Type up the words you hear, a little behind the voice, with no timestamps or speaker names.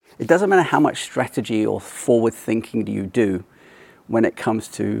It doesn't matter how much strategy or forward thinking you do when it comes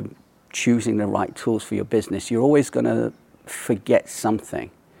to choosing the right tools for your business. You're always going to forget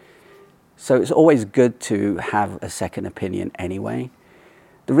something. So it's always good to have a second opinion anyway.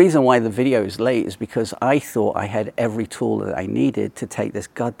 The reason why the video is late is because I thought I had every tool that I needed to take this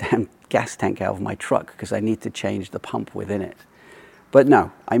goddamn gas tank out of my truck because I need to change the pump within it. But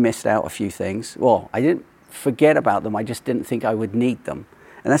no, I missed out a few things. Well, I didn't forget about them, I just didn't think I would need them.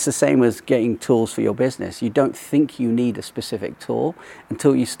 And that's the same as getting tools for your business. You don't think you need a specific tool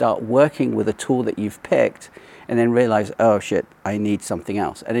until you start working with a tool that you've picked and then realize, oh shit, I need something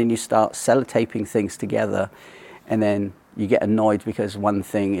else. And then you start sellotaping things together, and then you get annoyed because one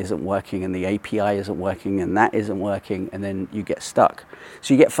thing isn't working and the API isn't working and that isn't working, and then you get stuck.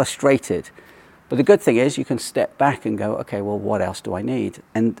 So you get frustrated. But the good thing is you can step back and go, okay, well, what else do I need?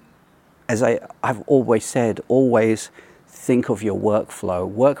 And as I've always said, always think of your workflow.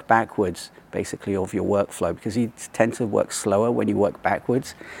 Work backwards, basically, of your workflow, because you tend to work slower when you work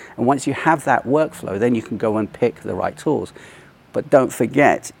backwards. And once you have that workflow, then you can go and pick the right tools. But don't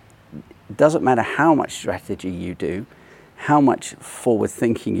forget, it doesn't matter how much strategy you do, how much forward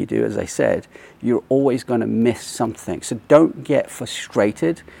thinking you do, as I said, you're always going to miss something. So don't get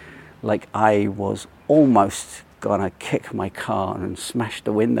frustrated like I was almost going to kick my car and smash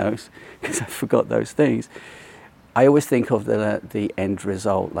the windows because I forgot those things. I always think of the end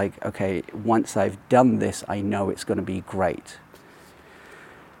result, like, okay, once I've done this, I know it's going to be great.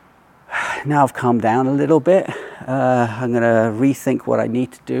 Now I've calmed down a little bit. I'm going to rethink what I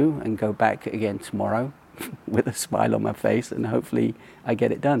need to do and go back again tomorrow with a smile on my face, and hopefully I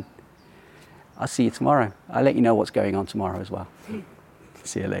get it done. I'll see you tomorrow. I'll let you know what's going on tomorrow as well.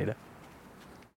 See you later.